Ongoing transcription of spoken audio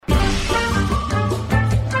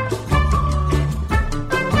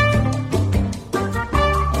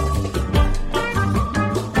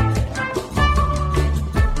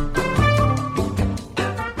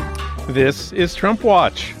This is Trump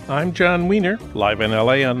Watch. I'm John Wiener, live in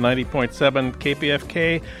LA on 90.7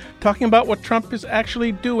 KPFK, talking about what Trump is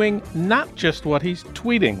actually doing, not just what he's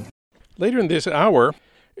tweeting. Later in this hour,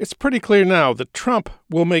 it's pretty clear now that Trump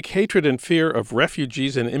will make hatred and fear of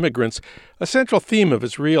refugees and immigrants a central theme of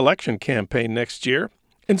his re-election campaign next year.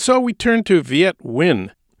 And so we turn to Viet Nguyen.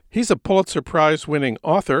 He's a Pulitzer Prize-winning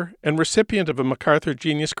author and recipient of a MacArthur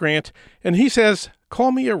Genius Grant, and he says,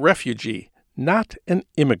 "Call me a refugee, not an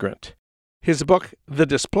immigrant." His book, The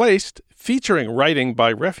Displaced, featuring writing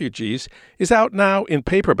by refugees, is out now in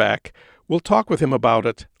paperback. We'll talk with him about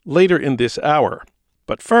it later in this hour.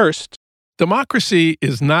 But first, democracy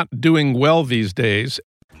is not doing well these days.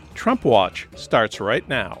 Trump Watch starts right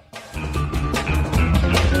now.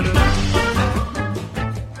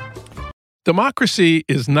 Democracy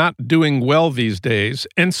is not doing well these days,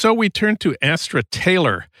 and so we turn to Astra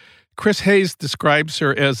Taylor. Chris Hayes describes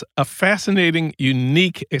her as a fascinating,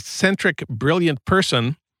 unique, eccentric, brilliant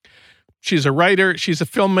person. She's a writer, she's a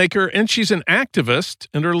filmmaker, and she's an activist,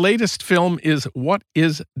 and her latest film is What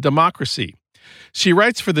is Democracy? She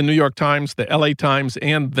writes for the New York Times, the LA Times,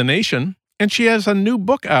 and The Nation, and she has a new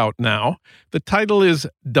book out now. The title is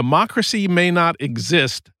Democracy May Not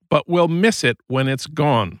Exist, but We'll Miss It When It's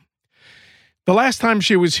Gone. The last time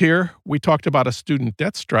she was here, we talked about a student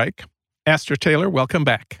debt strike. Astra Taylor, welcome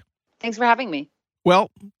back. Thanks for having me. Well,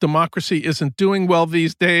 democracy isn't doing well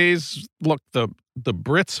these days. Look, the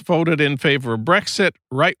Brits voted in favor of Brexit.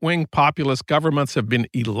 Right-wing populist governments have been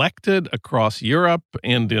elected across Europe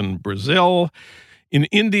and in Brazil. In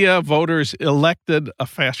India, voters elected a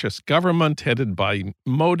fascist government headed by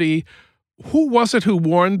Modi. Who was it who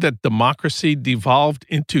warned that democracy devolved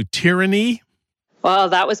into tyranny? Well,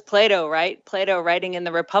 that was Plato, right? Plato writing in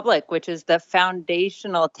the Republic, which is the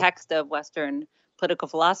foundational text of Western political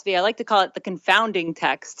philosophy. I like to call it the confounding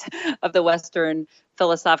text of the Western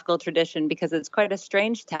philosophical tradition because it's quite a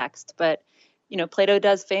strange text. But, Plato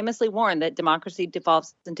does famously warn that democracy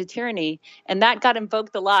devolves into tyranny. And that got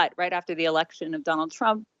invoked a lot right after the election of Donald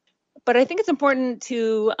Trump. But I think it's important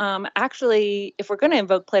to actually, if we're going to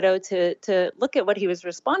invoke Plato, to look at what he was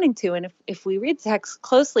responding to. And if we read text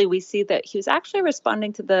closely, we see that he was actually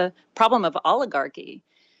responding to the problem of oligarchy.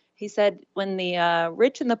 He said when the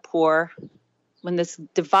rich and the poor, when this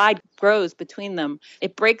divide grows between them,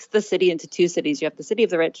 it breaks the city into two cities. You have the city of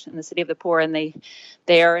the rich and the city of the poor, and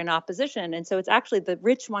they are in opposition. And so it's actually the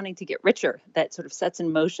rich wanting to get richer that sort of sets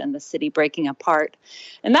in motion the city breaking apart.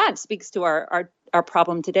 And that speaks to our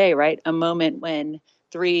problem today, right? A moment when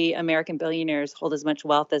 3 American billionaires hold as much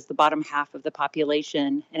wealth as the bottom half of the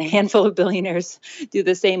population, and a handful of billionaires do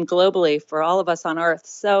the same globally for all of us on Earth.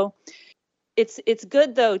 So it's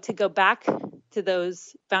good, though, to go back to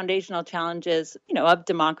those foundational challenges, of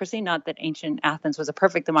democracy. Not that ancient Athens was a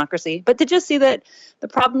perfect democracy, but to just see that the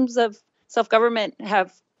problems of self-government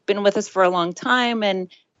have been with us for a long time, and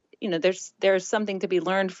there's something to be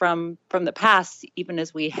learned from the past, even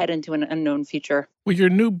as we head into an unknown future. Well, your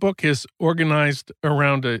new book is organized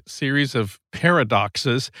around a series of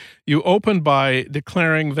paradoxes. You open by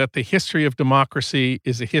declaring that the history of democracy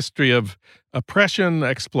is a history of oppression,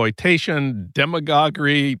 exploitation,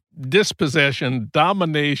 demagoguery, dispossession,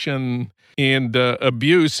 domination, and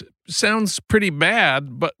abuse. Sounds pretty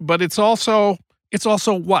bad, but it's also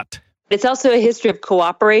what? It's also a history of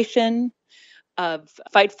cooperation, of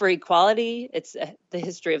fight for equality. It's the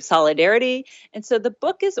history of solidarity. And so the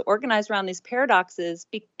book is organized around these paradoxes,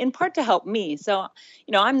 in part to help me. So,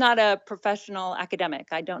 I'm not a professional academic.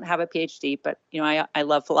 I don't have a PhD, but, I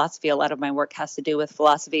love philosophy. A lot of my work has to do with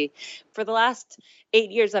philosophy. For the last 8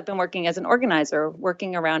 years, I've been working as an organizer,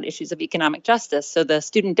 working around issues of economic justice. So the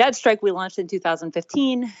student debt strike we launched in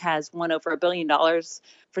 2015 has won over $1 billion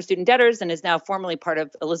for student debtors and is now formally part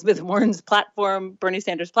of Elizabeth Warren's platform, Bernie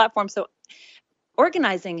Sanders' platform. So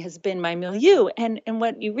organizing has been my milieu. And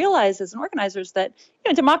what you realize as an organizer is that,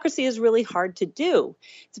 democracy is really hard to do.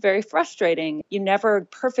 It's very frustrating. You never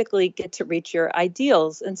perfectly get to reach your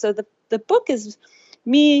ideals. And so the book is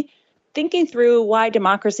me thinking through why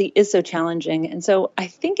democracy is so challenging. And so I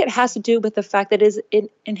think it has to do with the fact that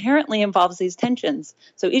it inherently involves these tensions.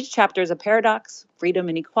 So each chapter is a paradox: freedom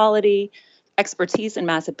and equality, expertise and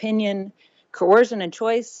mass opinion, coercion and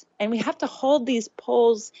choice. And we have to hold these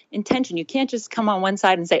poles in tension. You can't just come on one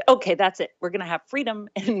side and say, okay, that's it. We're going to have freedom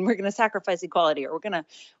and we're going to sacrifice equality, or we're going to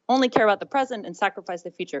only care about the present and sacrifice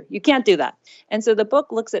the future. You can't do that. And so the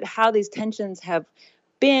book looks at how these tensions have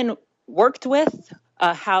been worked with,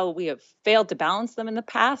 how we have failed to balance them in the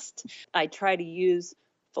past. I try to use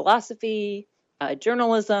philosophy,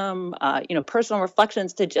 journalism, personal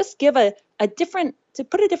reflections to just give to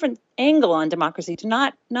put a different angle on democracy, to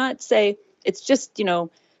not say it's just,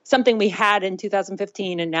 something we had in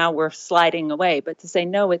 2015 and now we're sliding away, but to say,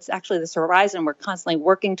 no, it's actually this horizon we're constantly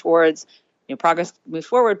working towards. Progress moves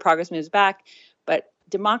forward, progress moves back, but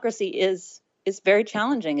democracy is very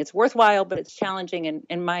challenging. It's worthwhile, but it's challenging.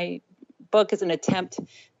 And my book is an attempt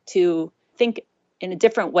to think in a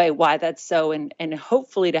different way why that's so, and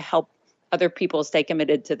hopefully to help other people stay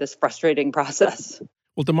committed to this frustrating process.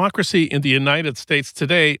 Well, democracy in the United States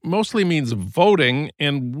today mostly means voting,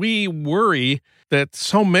 and we worry that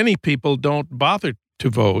so many people don't bother to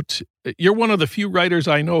vote. You're one of the few writers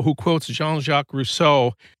I know who quotes Jean-Jacques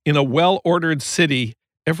Rousseau, "In a well-ordered city,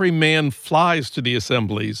 every man flies to the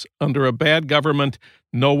assemblies. Under a bad government,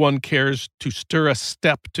 no one cares to stir a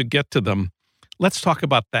step to get to them." Let's talk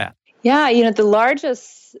about that. Yeah, the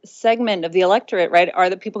largest segment of the electorate, right, are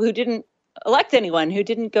the people who didn't elect anyone, who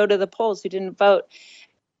didn't go to the polls, who didn't vote.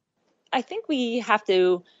 I think we have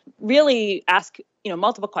to really ask,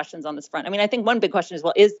 multiple questions on this front. I mean, I think one big question is,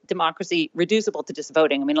 well, is democracy reducible to just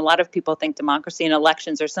voting? I mean, a lot of people think democracy and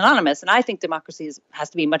elections are synonymous, and I think democracy has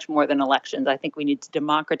to be much more than elections. I think we need to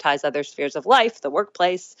democratize other spheres of life, the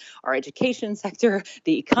workplace, our education sector,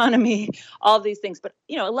 the economy, all of these things. But,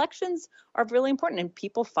 elections are really important, and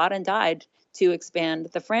people fought and died to expand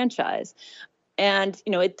the franchise. And,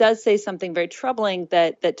 it does say something very troubling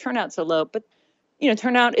that turnout's so low, but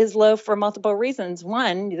turnout is low for multiple reasons.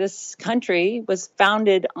 One, this country was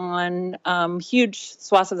founded on huge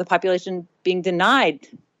swaths of the population being denied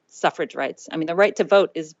suffrage rights. I mean, the right to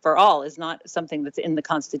vote is for all, is not something that's in the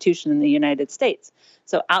Constitution in the United States.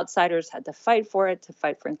 So outsiders had to fight for it, to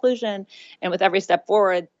fight for inclusion. And with every step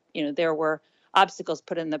forward, there were obstacles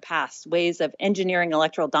put in the past, ways of engineering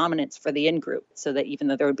electoral dominance for the in-group so that even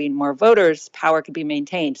though there would be more voters, power could be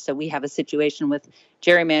maintained. So we have a situation with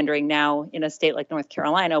gerrymandering now in a state like North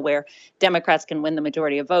Carolina where Democrats can win the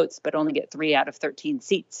majority of votes, but only get 3 out of 13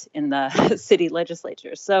 seats in the city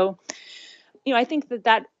legislature. So, I think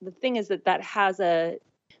that the thing is that has a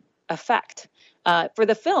effect. For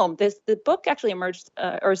the film, the book actually emerged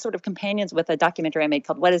or sort of companions with a documentary I made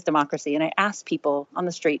called What is Democracy? And I asked people on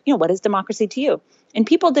the street, what is democracy to you? And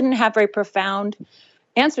people didn't have very profound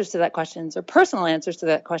answers to that question or personal answers to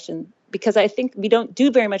that question, because I think we don't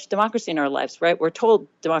do very much democracy in our lives, right? We're told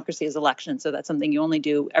democracy is election, so that's something you only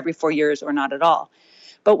do every 4 years or not at all.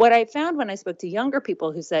 But what I found when I spoke to younger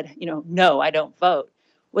people who said, no, I don't vote,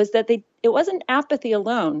 was that it wasn't apathy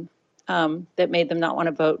alone that made them not want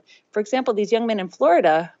to vote. For example, these young men in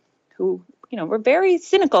Florida who, were very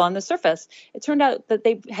cynical on the surface, it turned out that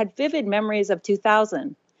they had vivid memories of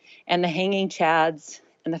 2000 and the hanging chads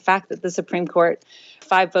and the fact that the Supreme Court,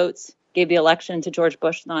 5 votes, gave the election to George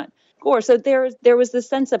Bush, not Gore. So there was this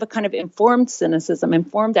sense of a kind of informed cynicism,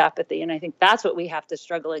 informed apathy. And I think that's what we have to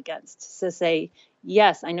struggle against, to say,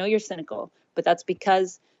 yes, I know you're cynical, but that's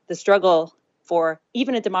because the struggle for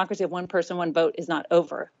even a democracy of one person, one vote is not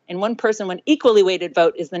over. And one person, one equally weighted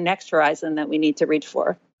vote is the next horizon that we need to reach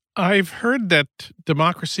for. I've heard that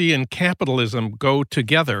democracy and capitalism go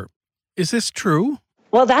together. Is this true?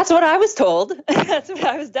 Well, that's what I was told. That's what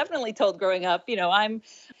I was definitely told growing up. I'm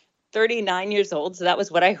 39 years old, so that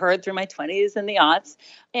was what I heard through my 20s and the aughts.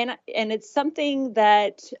 And it's something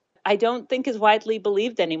that I don't think is widely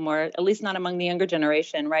believed anymore, at least not among the younger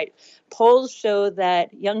generation, right? Polls show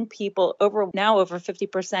that young people over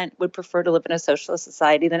 50% would prefer to live in a socialist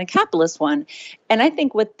society than a capitalist one. And I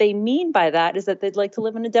think what they mean by that is that they'd like to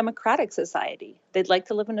live in a democratic society. They'd like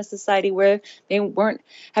to live in a society where they weren't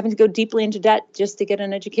having to go deeply into debt just to get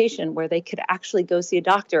an education, where they could actually go see a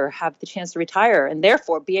doctor, have the chance to retire, and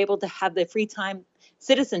therefore be able to have the free time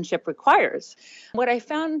citizenship requires. What I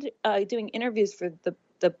found doing interviews for the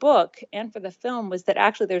book and for the film was that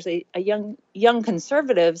actually there's a young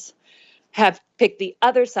conservatives have picked the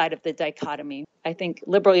other side of the dichotomy. I think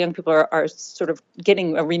liberal young people are sort of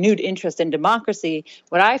getting a renewed interest in democracy.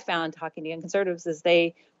 What I found talking to young conservatives is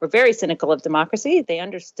they were very cynical of democracy. They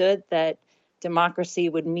understood that democracy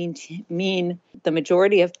would mean the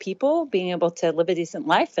majority of people being able to live a decent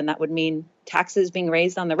life, and that would mean taxes being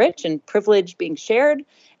raised on the rich and privilege being shared.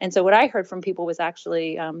 And so what I heard from people was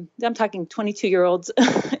actually, I'm talking 22-year-olds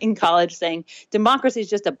in college saying, democracy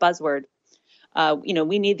is just a buzzword.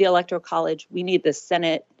 We need the Electoral College. We need the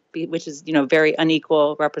Senate, which is, very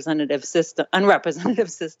unequal unrepresentative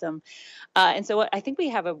system. And so I think we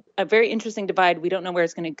have a very interesting divide. We don't know where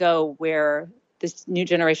it's going to go, where this new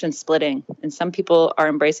generation is splitting. And some people are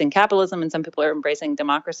embracing capitalism and some people are embracing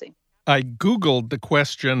democracy. I Googled the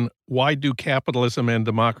question, why do capitalism and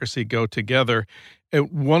democracy go together?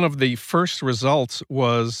 And one of the first results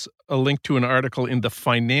was a link to an article in the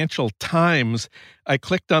Financial Times. I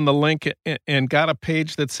clicked on the link and got a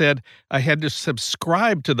page that said I had to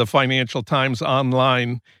subscribe to the Financial Times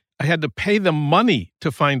online. I had to pay them money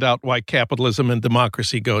to find out why capitalism and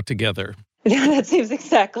democracy go together. Yeah, that seems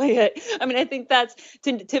exactly it. I mean, I think that's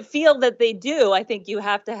to feel that they do. I think you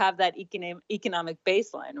have to have that economic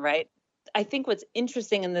baseline, right? I think what's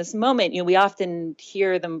interesting in this moment, we often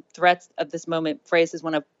hear the threats of this moment phrased as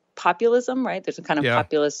one of populism, right? There's a kind of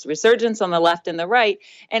populist resurgence on the left and the right.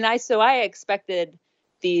 And I expected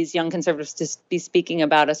these young conservatives to be speaking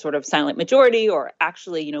about a sort of silent majority, or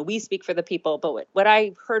actually, we speak for the people. But what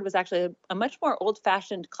I heard was actually a much more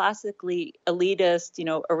old-fashioned, classically elitist,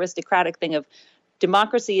 aristocratic thing of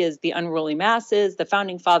democracy is the unruly masses. The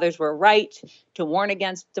founding fathers were right to warn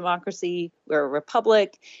against democracy. We're a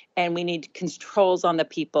republic, and we need controls on the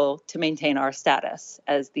people to maintain our status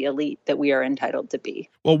as the elite that we are entitled to be.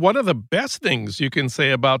 Well, one of the best things you can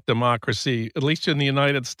say about democracy, at least in the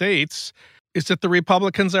United States, is that the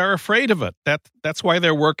Republicans are afraid of it. That's why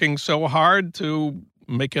they're working so hard to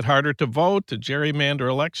make it harder to vote, to gerrymander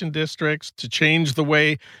election districts, to change the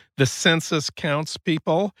way the census counts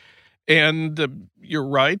people. And you're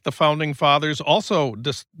right, the Founding Fathers also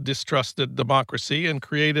distrusted democracy and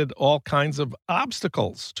created all kinds of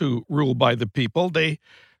obstacles to rule by the people. They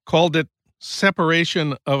called it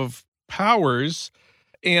separation of powers.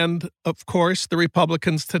 And, of course, the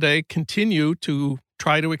Republicans today continue to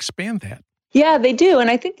try to expand that. Yeah, they do. And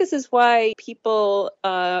I think this is why people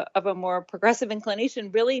of a more progressive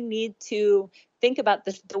inclination really need to think about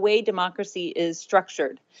the way democracy is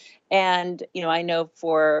structured. And, I know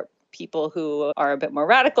for people who are a bit more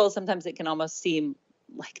radical, sometimes it can almost seem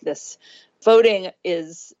like this voting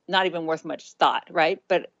is not even worth much thought, right?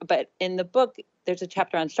 But in the book, there's a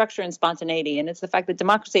chapter on structure and spontaneity. And it's the fact that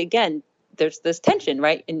democracy, again, there's this tension,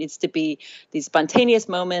 right? It needs to be these spontaneous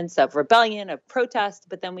moments of rebellion, of protest,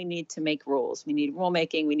 but then we need to make rules. We need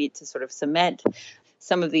rulemaking. We need to sort of cement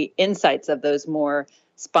some of the insights of those more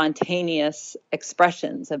spontaneous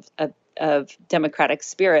expressions of democratic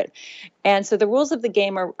spirit. And so the rules of the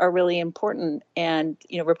game are really important. And,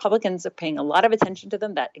 Republicans are paying a lot of attention to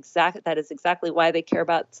them. That is exactly why they care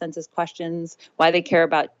about census questions, why they care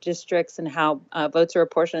about districts and how votes are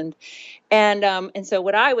apportioned. And so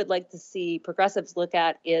what I would like to see progressives look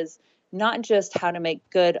at is not just how to make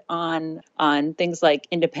good on things like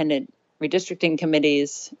independent redistricting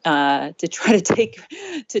committees to try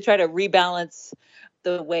to rebalance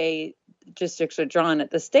the way districts are drawn at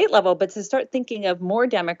the state level, but to start thinking of more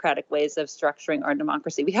democratic ways of structuring our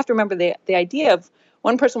democracy. We have to remember the idea of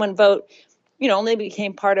one person, one vote, only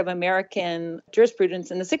became part of American jurisprudence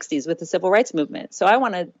in the 60s with the civil rights movement. So I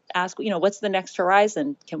want to ask, what's the next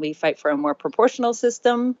horizon? Can we fight for a more proportional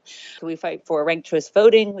system? Can we fight for ranked choice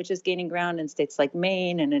voting, which is gaining ground in states like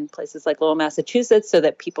Maine and in places like Lowell, Massachusetts, so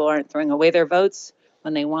that people aren't throwing away their votes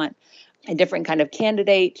when they want a different kind of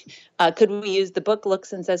candidate? Could we use, the book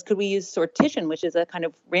looks and says, could we use sortition, which is a kind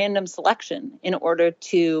of random selection, in order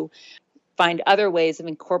to find other ways of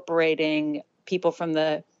incorporating people from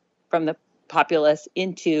the populace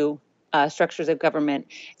into structures of government?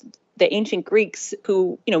 The ancient Greeks,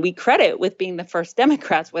 who we credit with being the first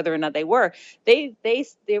democrats, whether or not they were, they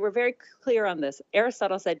were very clear on this.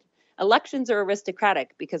 Aristotle said elections are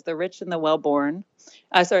aristocratic because the rich and the well-born,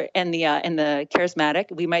 and the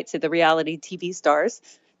charismatic, we might say the reality TV stars,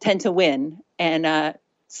 tend to win. And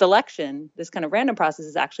selection, this kind of random process,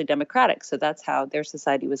 is actually democratic. So that's how their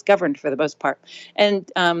society was governed for the most part. And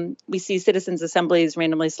we see citizens' assemblies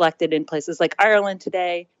randomly selected in places like Ireland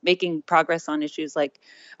today, making progress on issues like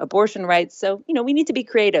abortion rights. So, we need to be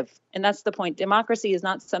creative. And that's the point. Democracy is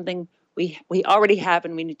not something we already have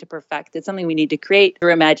and we need to perfect. It's something we need to create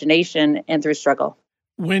through imagination and through struggle.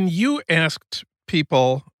 When you asked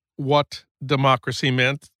people what democracy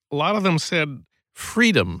meant, a lot of them said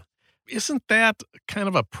freedom. Isn't that kind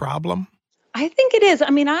of a problem? I think it is.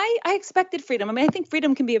 I mean, I expected freedom. I think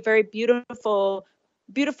freedom can be a very beautiful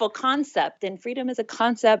concept. And freedom is a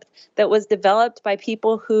concept that was developed by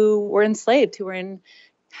people who were enslaved, who were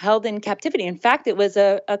held in captivity. In fact, it was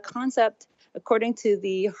a concept, according to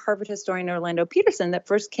the Harvard historian Orlando Peterson, that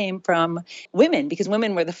first came from women, because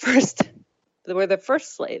women were the first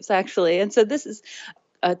slaves, actually. And so this is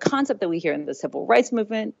a concept that we hear in the civil rights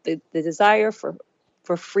movement, the desire for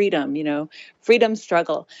freedom, freedom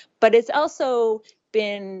struggle. But it's also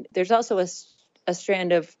there's also a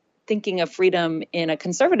strand of thinking of freedom in a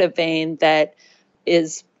conservative vein that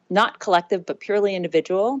is not collective, but purely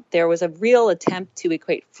individual. There was a real attempt to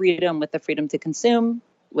equate freedom with the freedom to consume,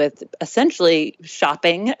 with essentially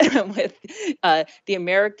shopping, with the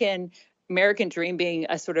American American dream being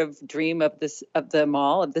a sort of dream of the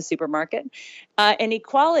mall, of the supermarket, and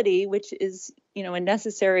equality, which is a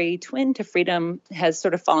necessary twin to freedom, has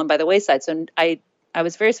sort of fallen by the wayside. So I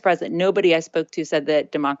was very surprised that nobody I spoke to said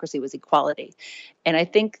that democracy was equality. And I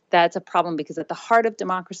think that's a problem, because at the heart of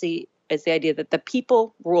democracy is the idea that the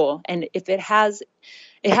people rule. And if it has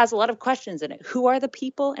a lot of questions in it. Who are the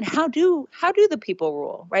people, and how do the people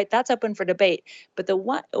rule, right? That's open for debate. But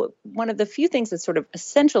one of the few things that's sort of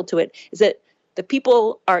essential to it is that the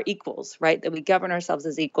people are equals, right? That we govern ourselves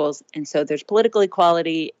as equals. And so there's political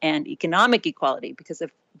equality and economic equality, because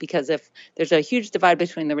if there's a huge divide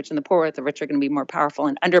between the rich and the poor, the rich are going to be more powerful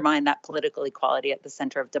and undermine that political equality at the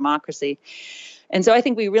center of democracy. And so I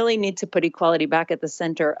think we really need to put equality back at the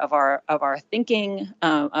center of our thinking,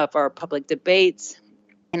 of our public debates.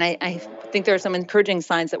 And I think there are some encouraging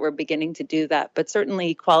signs that we're beginning to do that. But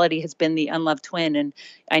certainly equality has been the unloved twin. And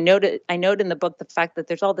I note in the book the fact that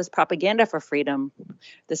there's all this propaganda for freedom,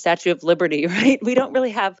 the Statue of Liberty, right? We don't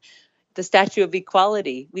really have the Statue of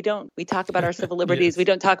Equality. We talk about our civil liberties. Yes. We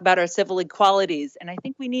don't talk about our civil equalities. And I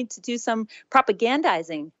think we need to do some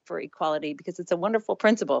propagandizing for equality, because it's a wonderful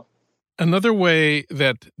principle. Another way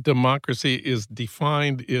that democracy is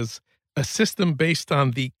defined is a system based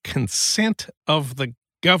on the consent of the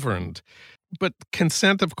governed. But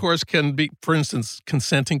consent, of course, can be, for instance,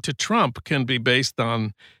 consenting to Trump can be based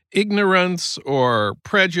on ignorance or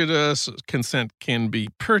prejudice. Consent can be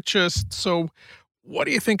purchased. So what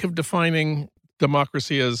do you think of defining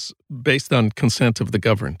democracy as based on consent of the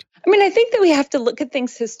governed? I mean, I think that we have to look at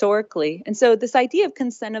things historically. And so this idea of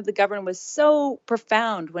consent of the governed was so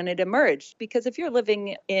profound when it emerged, because if you're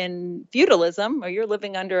living in feudalism or you're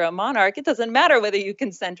living under a monarch, it doesn't matter whether you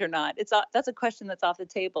consent or not. That's a question that's off the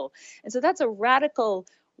table. And so that's a radical,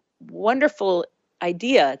 wonderful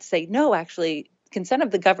idea to say, no, actually, consent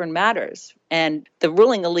of the governed matters. And the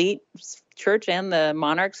ruling elite, church and the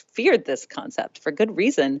monarchs, feared this concept for good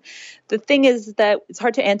reason. The thing is that it's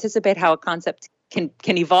hard to anticipate how a concept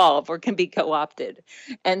can evolve or can be co-opted.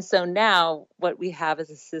 And so now what we have is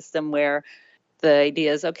a system where the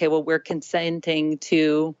idea is, okay, well, we're consenting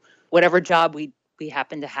to whatever job we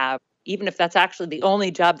happen to have, even if that's actually the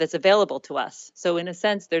only job that's available to us. So in a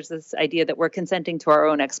sense, there's this idea that we're consenting to our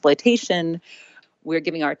own exploitation. We're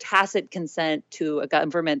giving our tacit consent to a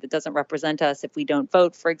government that doesn't represent us if we don't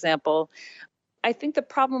vote, for example. I think the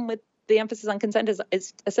problem with the emphasis on consent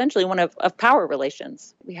is essentially one of power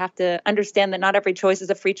relations. We have to understand that not every choice is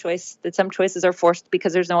a free choice, that some choices are forced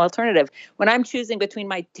because there's no alternative. When I'm choosing between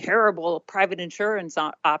my terrible private insurance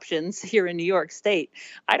options here in New York State,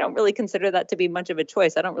 I don't really consider that to be much of a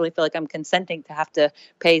choice. I don't really feel like I'm consenting to have to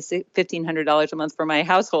pay $1,500 a month for my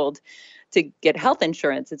household to get health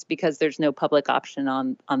insurance. It's because there's no public option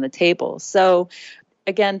on the table. So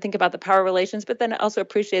again, think about the power relations, but then also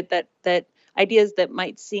appreciate that ideas that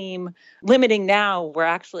might seem limiting now were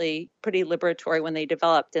actually pretty liberatory when they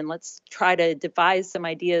developed. And let's try to devise some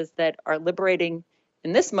ideas that are liberating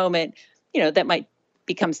in this moment, that might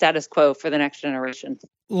become status quo for the next generation.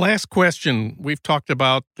 Last question. We've talked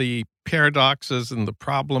about the paradoxes and the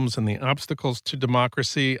problems and the obstacles to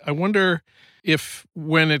democracy. I wonder if,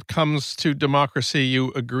 when it comes to democracy,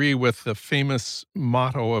 you agree with the famous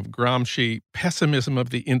motto of Gramsci, pessimism of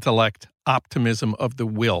the intellect, optimism of the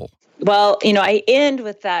will. Well, I end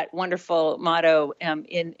with that wonderful motto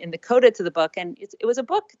in the coda to the book. And it was a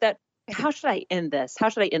book that, how should I end this? How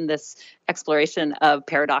should I end this exploration of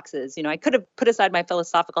paradoxes? I could have put aside my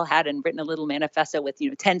philosophical hat and written a little manifesto with,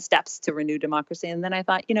 10 steps to renew democracy. And then I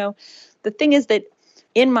thought, the thing is that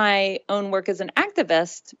in my own work as an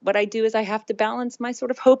activist, what I do is I have to balance my sort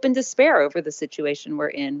of hope and despair over the situation we're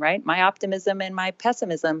in, right? My optimism and my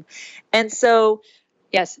pessimism. And so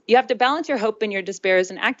yes, you have to balance your hope and your despair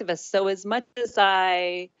as an activist. So as much as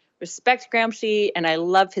I respect Gramsci and I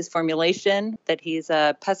love his formulation that he's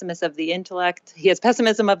a pessimist of the intellect, he has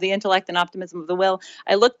pessimism of the intellect and optimism of the will,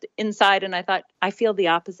 I looked inside and I thought, I feel the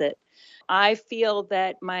opposite. I feel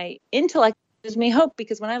that my intellect gives me hope,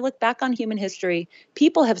 because when I look back on human history,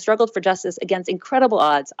 people have struggled for justice against incredible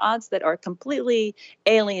odds that are completely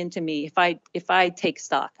alien to me. If I take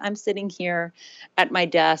stock, I'm sitting here at my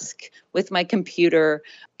desk with my computer,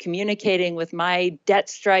 communicating with my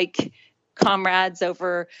debt strike comrades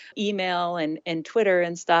over email and Twitter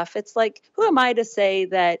and stuff. It's like, who am I to say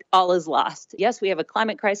that all is lost? Yes, we have a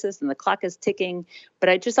climate crisis and the clock is ticking, but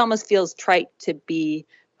it just almost feels trite to be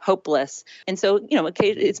hopeless. And so,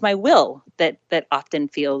 it's my will that often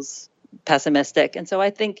feels pessimistic. And so I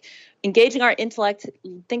think engaging our intellect,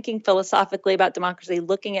 thinking philosophically about democracy,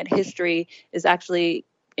 looking at history is actually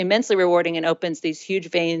immensely rewarding and opens these huge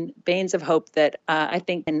veins of hope that I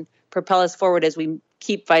think can propel us forward as we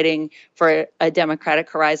keep fighting for a democratic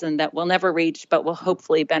horizon that we'll never reach, but will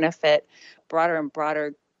hopefully benefit broader and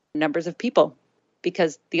broader numbers of people.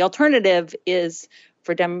 Because the alternative is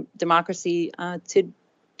for democracy to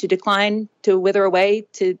decline, to wither away,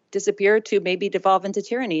 to disappear, to maybe devolve into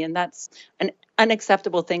tyranny. And that's an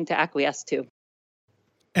unacceptable thing to acquiesce to.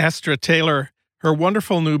 Astra Taylor, her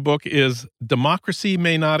wonderful new book is Democracy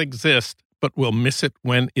May Not Exist, but We'll Miss It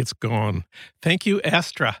When It's Gone. Thank you,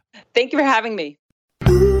 Astra. Thank you for having me.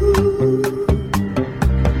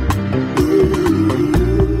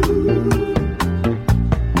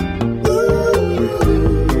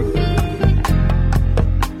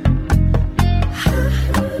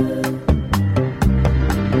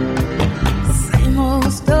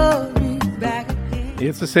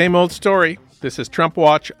 It's the same old story. This is Trump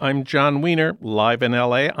Watch. I'm John Wiener, live in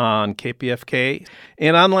LA on KPFK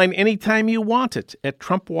and online anytime you want it at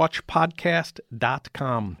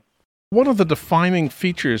TrumpWatchPodcast.com. One of the defining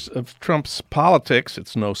features of Trump's politics,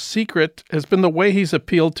 it's no secret, has been the way he's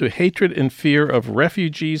appealed to hatred and fear of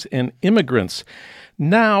refugees and immigrants.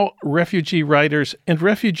 Now, refugee writers and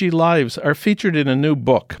refugee lives are featured in a new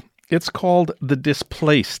book. It's called The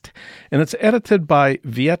Displaced, and it's edited by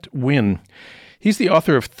Viet Nguyen. He's the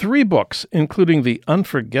author of 3 books, including the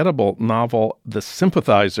unforgettable novel The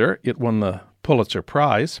Sympathizer. It won the Pulitzer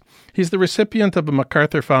Prize. He's the recipient of a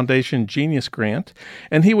MacArthur Foundation Genius Grant,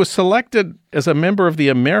 and he was selected as a member of the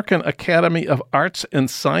American Academy of Arts and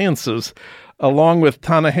Sciences, along with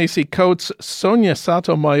Ta-Nehisi Coates, Sonia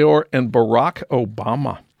Sotomayor, and Barack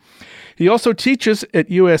Obama. He also teaches at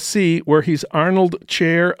USC, where he's Arnold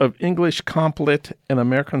Chair of English Comp Lit and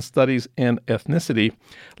American Studies and Ethnicity.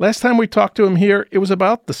 Last time we talked to him here, it was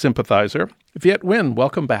about The Sympathizer. Viet Nguyen,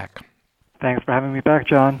 welcome back. Thanks for having me back,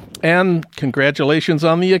 John. And congratulations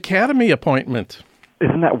on the Academy appointment.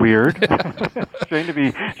 Isn't that weird? Strange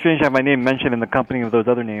to have my name mentioned in the company of those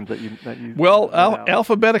other names that you. Well,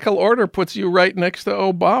 alphabetical order puts you right next to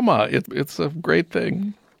Obama. It's a great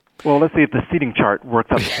thing. Well, let's see if the seating chart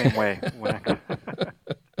works out the same way.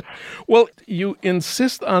 Well, you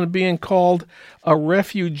insist on being called a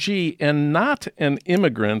refugee and not an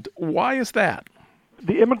immigrant. Why is that?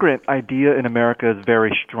 The immigrant idea in America is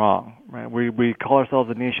very strong. Right? We call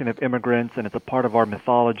ourselves a nation of immigrants, and it's a part of our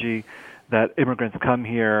mythology that immigrants come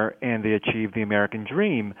here and they achieve the American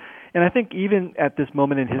dream. And I think even at this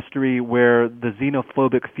moment in history where the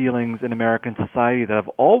xenophobic feelings in American society that have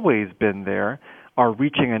always been there are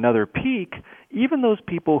reaching another peak, even those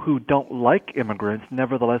people who don't like immigrants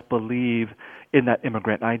nevertheless believe in that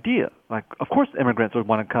immigrant idea. Like, of course, immigrants would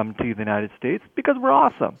want to come to the United States because we're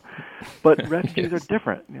awesome. But refugees are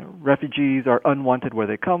different. Refugees are unwanted where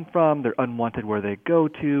they come from. They're unwanted where they go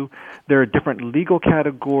to. They're a different legal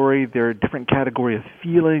category. They're a different category of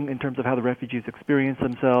feeling in terms of how the refugees experience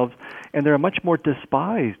themselves. And they're a much more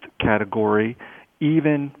despised category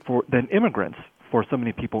even than immigrants for so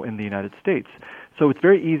many people in the United States. So it's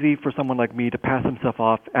very easy for someone like me to pass himself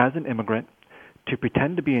off as an immigrant, to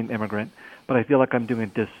pretend to be an immigrant, but I feel like I'm doing a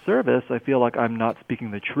disservice. I feel like I'm not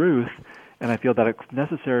speaking the truth, and I feel that it's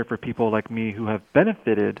necessary for people like me who have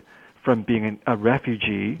benefited from being a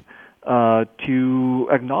refugee to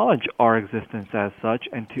acknowledge our existence as such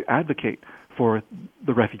and to advocate for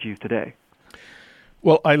the refugees today.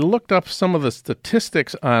 Well, I looked up some of the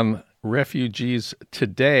statistics on refugees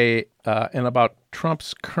today and about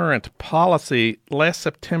Trump's current policy. Last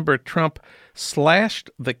September, Trump slashed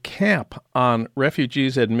the cap on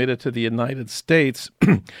refugees admitted to the United States.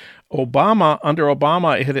 Under Obama,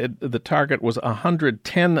 the target was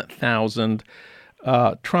 110,000.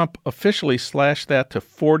 Trump officially slashed that to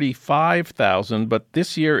 45,000, but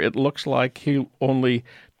this year it looks like only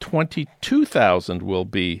 22,000 will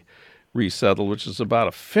be resettled, which is about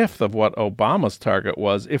a fifth of what Obama's target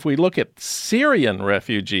was. If we look at Syrian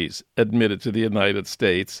refugees admitted to the United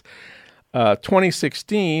States,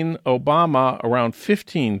 2016, Obama around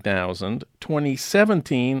 15,000,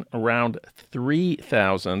 2017 around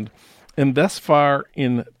 3,000, and thus far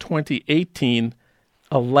in 2018,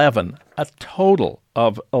 11, a total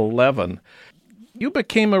of 11. You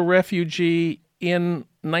became a refugee in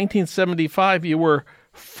 1975. You were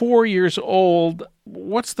 4 years old.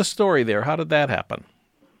 What's the story there? How did that happen?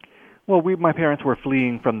 Well, my parents were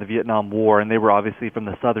fleeing from the Vietnam War, and they were obviously from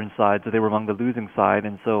the southern side, so they were among the losing side.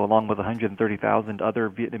 And so along with 130,000 other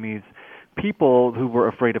Vietnamese people who were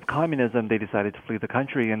afraid of communism, they decided to flee the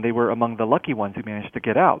country, and they were among the lucky ones who managed to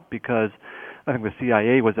get out because I think the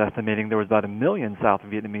CIA was estimating there was about 1 million South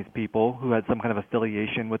Vietnamese people who had some kind of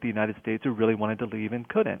affiliation with the United States who really wanted to leave and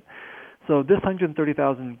couldn't. So this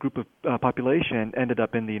 130,000 group of population ended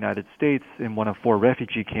up in the United States in one of 4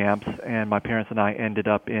 refugee camps, and my parents and I ended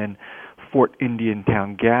up in Fort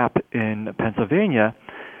Indiantown Gap in Pennsylvania.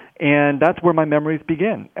 And that's where my memories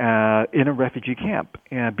begin, in a refugee camp,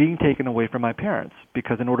 being taken away from my parents,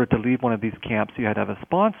 because in order to leave one of these camps, you had to have a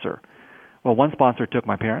sponsor. Well, one sponsor took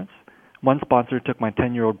my parents, one sponsor took my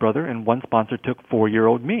 10-year-old brother, and one sponsor took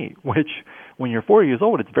 4-year-old me, which, when you're 4 years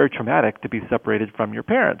old, it's very traumatic to be separated from your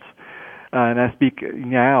parents. And I speak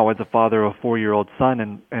now as a father of a 4-year-old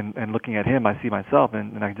son, and looking at him, I see myself,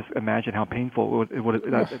 and I just imagine how painful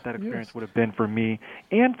that experience would have been for me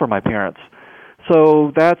and for my parents.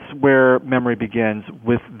 So that's where memory begins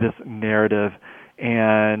with this narrative,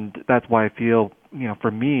 and that's why I feel, for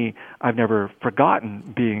me, I've never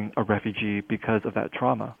forgotten being a refugee because of that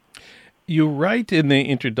trauma. You write in the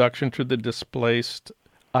introduction to The Displaced,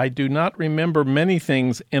 I do not remember many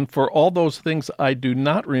things, and for all those things I do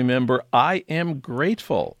not remember, I am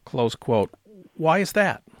grateful, close quote. Why is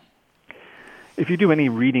that? If you do any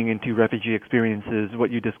reading into refugee experiences, what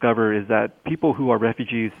you discover is that people who are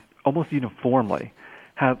refugees almost uniformly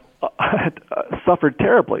have suffered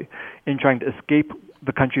terribly in trying to escape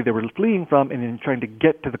the country they were fleeing from and in trying to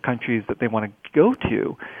get to the countries that they want to go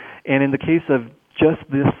to. And in the case of just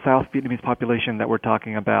this South Vietnamese population that we're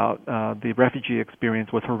talking about, the refugee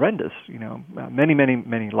experience was horrendous.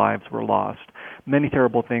 Many lives were lost. Many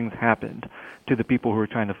terrible things happened to the people who were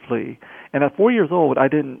trying to flee. And at 4 years old, I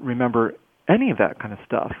didn't remember any of that kind of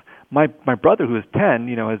stuff. My brother, who is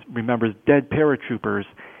 10, remembers dead paratroopers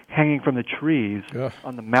hanging from the trees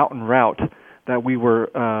on the mountain route that we were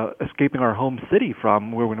escaping our home city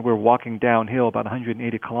from, when we were walking downhill about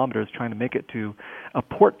 180 kilometers trying to make it to a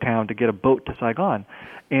port town to get a boat to Saigon.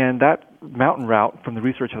 And that mountain route, from the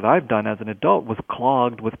research that I've done as an adult, was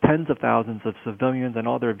clogged with tens of thousands of civilians and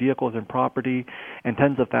all their vehicles and property, and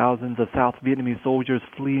tens of thousands of South Vietnamese soldiers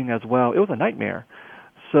fleeing as well. It was a nightmare.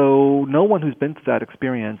 So no one who's been through that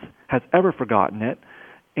experience has ever forgotten it.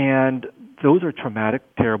 And those are traumatic,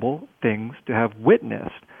 terrible things to have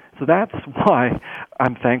witnessed. So that's why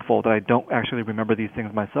I'm thankful that I don't actually remember these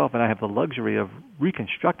things myself, and I have the luxury of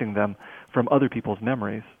reconstructing them from other people's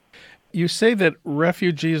memories. You say that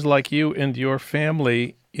refugees like you and your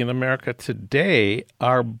family in America today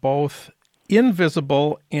are both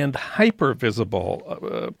invisible and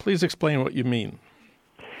hypervisible. Please explain what you mean.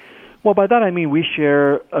 Well, by that I mean we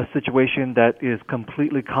share a situation that is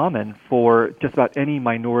completely common for just about any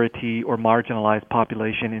minority or marginalized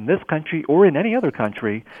population in this country or in any other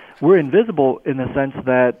country. We're invisible in the sense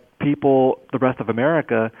that people, the rest of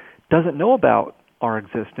America, doesn't know about our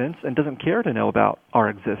existence and doesn't care to know about our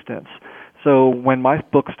existence. So when my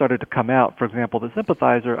book started to come out, for example, The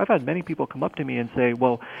Sympathizer, I've had many people come up to me and say,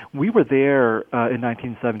 well, we were there in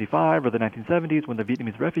 1975 or the 1970s when the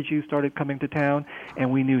Vietnamese refugees started coming to town,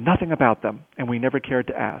 and we knew nothing about them, and we never cared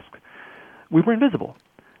to ask. We were invisible.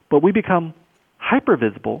 But we become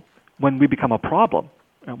hyper-visible when we become a problem,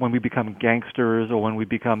 when we become gangsters or when we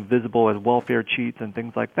become visible as welfare cheats and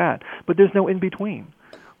things like that. But there's no in-between.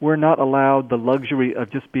 We're not allowed the luxury of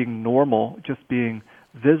just being normal, just being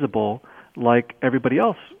visible, like everybody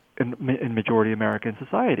else in majority American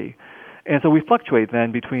society. And so we fluctuate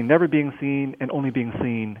then between never being seen and only being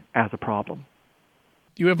seen as a problem.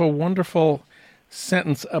 You have a wonderful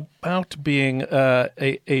sentence about being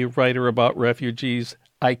a writer about refugees.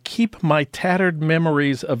 I keep my tattered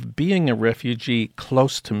memories of being a refugee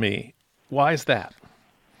close to me. Why is that?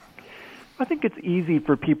 I think it's easy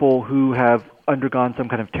for people who have undergone some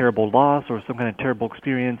kind of terrible loss or some kind of terrible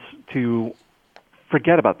experience to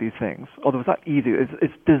forget about these things, although it's not easy.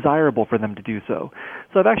 It's desirable for them to do so.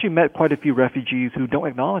 So I've actually met quite a few refugees who don't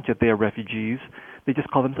acknowledge that they are refugees. They just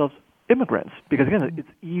call themselves immigrants, because again, it's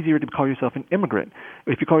easier to call yourself an immigrant.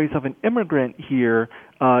 If you call yourself an immigrant here,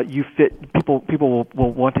 you fit. People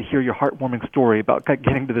will want to hear your heartwarming story about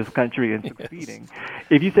getting to this country and succeeding. Yes.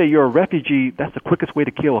 If you say you're a refugee, that's the quickest way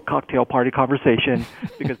to kill a cocktail party conversation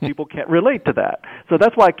because people can't relate to that. So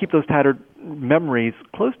that's why I keep those tattered memories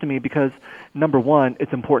close to me, because number one,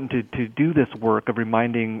 it's important to do this work of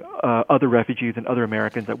reminding other refugees and other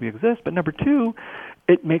Americans that we exist. But number two,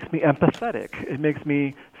 it makes me empathetic. It makes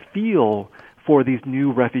me feel for these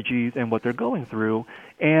new refugees and what they're going through.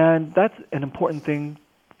 And that's an important thing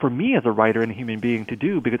for me as a writer and a human being to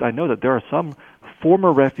do, because I know that there are some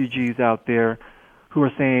former refugees out there who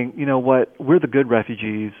are saying, you know what, we're the good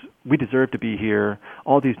refugees. We deserve to be here.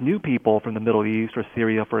 All these new people from the Middle East or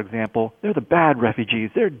Syria, for example, they're the bad refugees.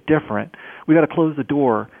 They're different. We got to close the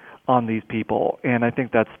door on these people. And I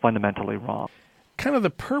think that's fundamentally wrong. Kind of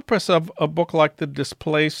the purpose of a book like The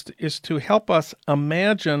Displaced is to help us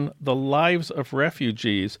imagine the lives of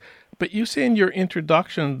refugees, But you say in your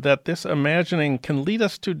introduction that this imagining can lead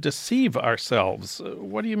us to deceive ourselves.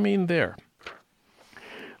 What do you mean there?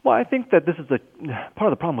 Well, I think that this is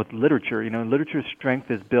part of the problem with literature. Literature's strength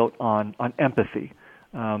is built on empathy,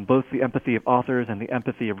 both the empathy of authors and the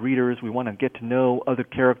empathy of readers. We want to get to know other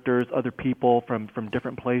characters, other people from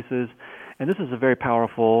different places, and this is a very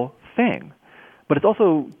powerful thing. But it's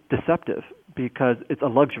also deceptive because it's a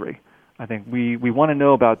luxury. I think we want to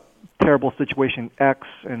know about terrible situation X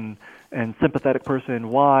and sympathetic person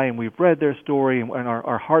Y, and we've read their story, and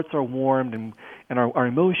our hearts are warmed, and our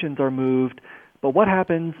emotions are moved. But what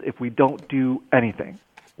happens if we don't do anything?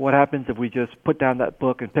 What happens if we just put down that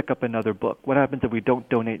book and pick up another book? What happens if we don't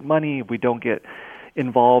donate money, if we don't get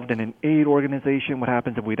involved in an aid organization? What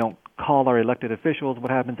happens if we don't call our elected officials? What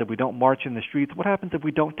happens if we don't march in the streets? What happens if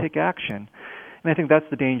we don't take action? And I think that's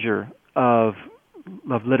the danger of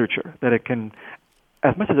literature, that it can,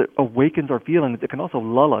 as much as it awakens our feelings, it can also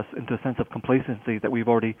lull us into a sense of complacency that we've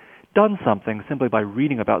already done something simply by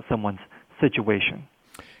reading about someone's situation.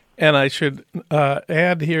 And I should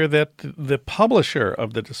add here that the publisher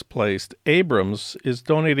of The Displaced, Abrams, is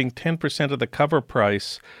donating 10% of the cover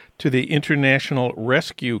price to the International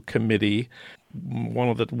Rescue Committee, one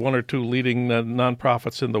of the one or two leading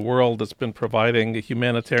nonprofits in the world that's been providing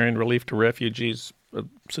humanitarian relief to refugees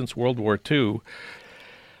since World War II.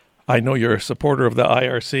 I know you're a supporter of the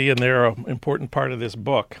IRC, and they're an important part of this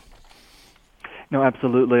book. No,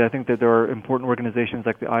 absolutely. I think that there are important organizations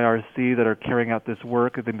like the IRC that are carrying out this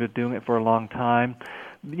work. They've been doing it for a long time.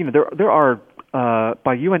 There are,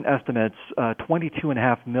 by UN estimates,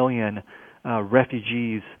 22.5 million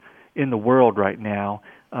refugees in the world right now,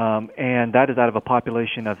 and that is out of a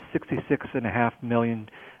population of 66.5 million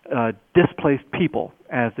displaced people,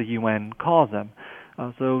 as the UN calls them.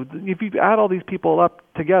 So if you add all these people up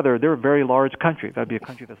together, they're a very large country. That'd be a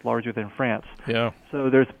country that's larger than France. Yeah. So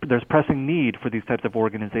there's pressing need for these types of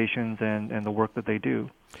organizations and the work that they do.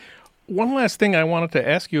 One last thing I wanted to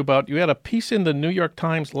ask you about. You had a piece in the New York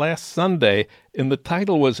Times last Sunday, and the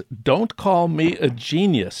title was "Don't Call Me a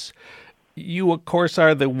Genius." You, of course,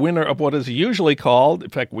 are the winner of what is usually called, in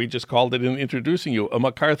fact, we just called it in introducing you, a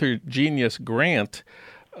MacArthur Genius Grant.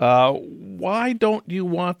 Why don't you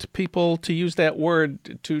want people to use that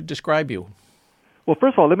word to describe you? Well,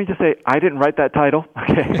 first of all, let me just say I didn't write that title.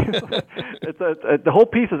 Okay, the whole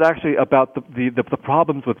piece is actually about the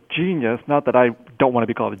problems with genius. Not that I don't want to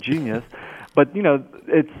be called a genius, but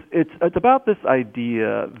it's about this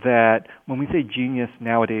idea that when we say genius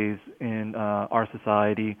nowadays in our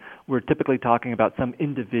society, we're typically talking about some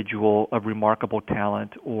individual of remarkable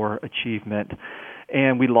talent or achievement.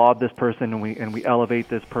 And we laud this person, and we elevate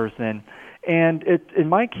this person, and in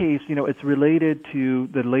my case, it's related to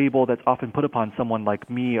the label that's often put upon someone like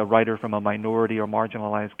me, a writer from a minority or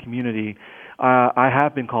marginalized community. I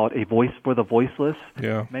have been called a voice for the voiceless.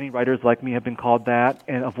 Yeah. Many writers like me have been called that,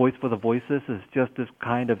 and a voice for the voiceless is just this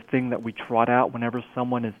kind of thing that we trot out whenever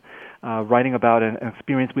someone is writing about an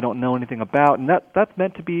experience we don't know anything about, and that's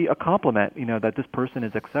meant to be a compliment. That this person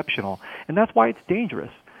is exceptional, and that's why it's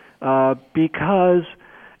dangerous. Because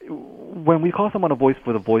when we call someone a voice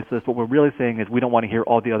for the voiceless, what we're really saying is we don't want to hear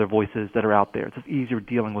all the other voices that are out there. It's just easier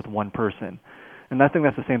dealing with one person. And I think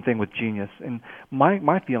that's the same thing with genius. And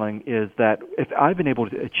my feeling is that if I've been able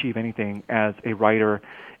to achieve anything as a writer,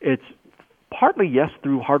 it's partly, yes,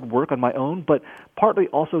 through hard work on my own, but partly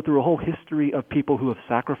also through a whole history of people who have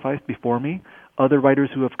sacrificed before me, other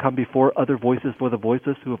writers who have come before, other voices for the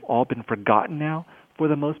voiceless who have all been forgotten now for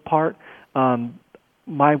the most part.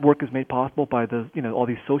 My work is made possible by all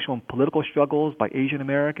these social and political struggles, by Asian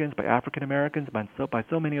Americans, by African Americans, by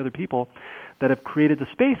so many other people that have created the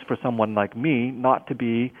space for someone like me not to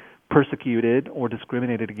be persecuted or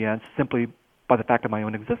discriminated against simply by the fact of my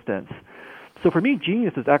own existence. So for me,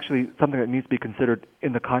 genius is actually something that needs to be considered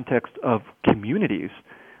in the context of communities.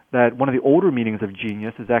 That one of the older meanings of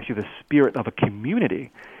genius is actually the spirit of a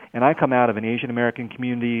community. And I come out of an Asian American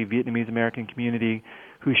community, Vietnamese American community,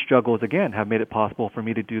 whose struggles, again, have made it possible for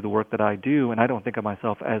me to do the work that I do. And I don't think of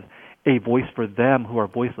myself as a voice for them who are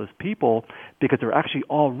voiceless people because they're actually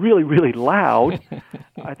all really, really loud.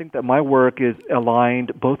 I think that my work is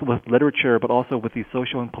aligned both with literature but also with these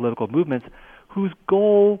social and political movements whose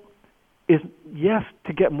goal is, yes,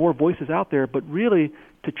 to get more voices out there, but really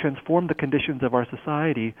to transform the conditions of our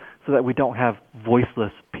society so that we don't have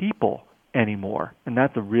voiceless people anymore. And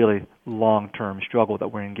that's a really long-term struggle that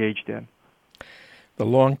we're engaged in. The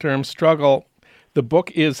long-term struggle. The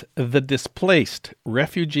book is The Displaced,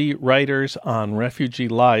 Refugee Writers on Refugee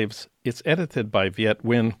Lives. It's edited by Viet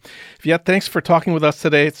Nguyen. Viet, thanks for talking with us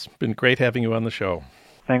today. It's been great having you on the show.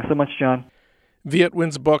 Thanks so much, John. Viet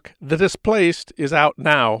Nguyen's book, The Displaced, is out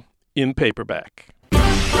now. in paperback.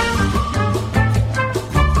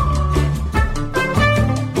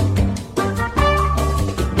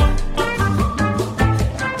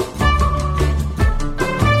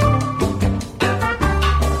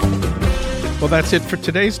 Well, that's it for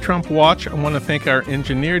today's Trump Watch. I want to thank our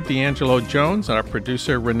engineer, D'Angelo Jones, and our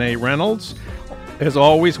producer, Renee Reynolds. As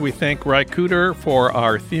always, we thank Ry Cooter for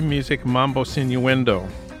our theme music, Mambo Sinuendo.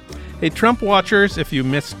 Hey, Trump Watchers, if you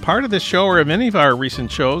missed part of this show or of any of our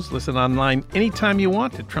recent shows, listen online anytime you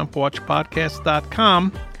want at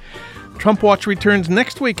TrumpWatchPodcast.com. Trump Watch returns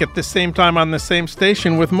next week at the same time on the same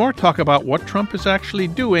station with more talk about what Trump is actually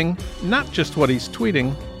doing, not just what he's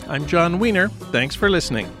tweeting. I'm John Wiener. Thanks for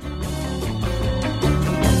listening.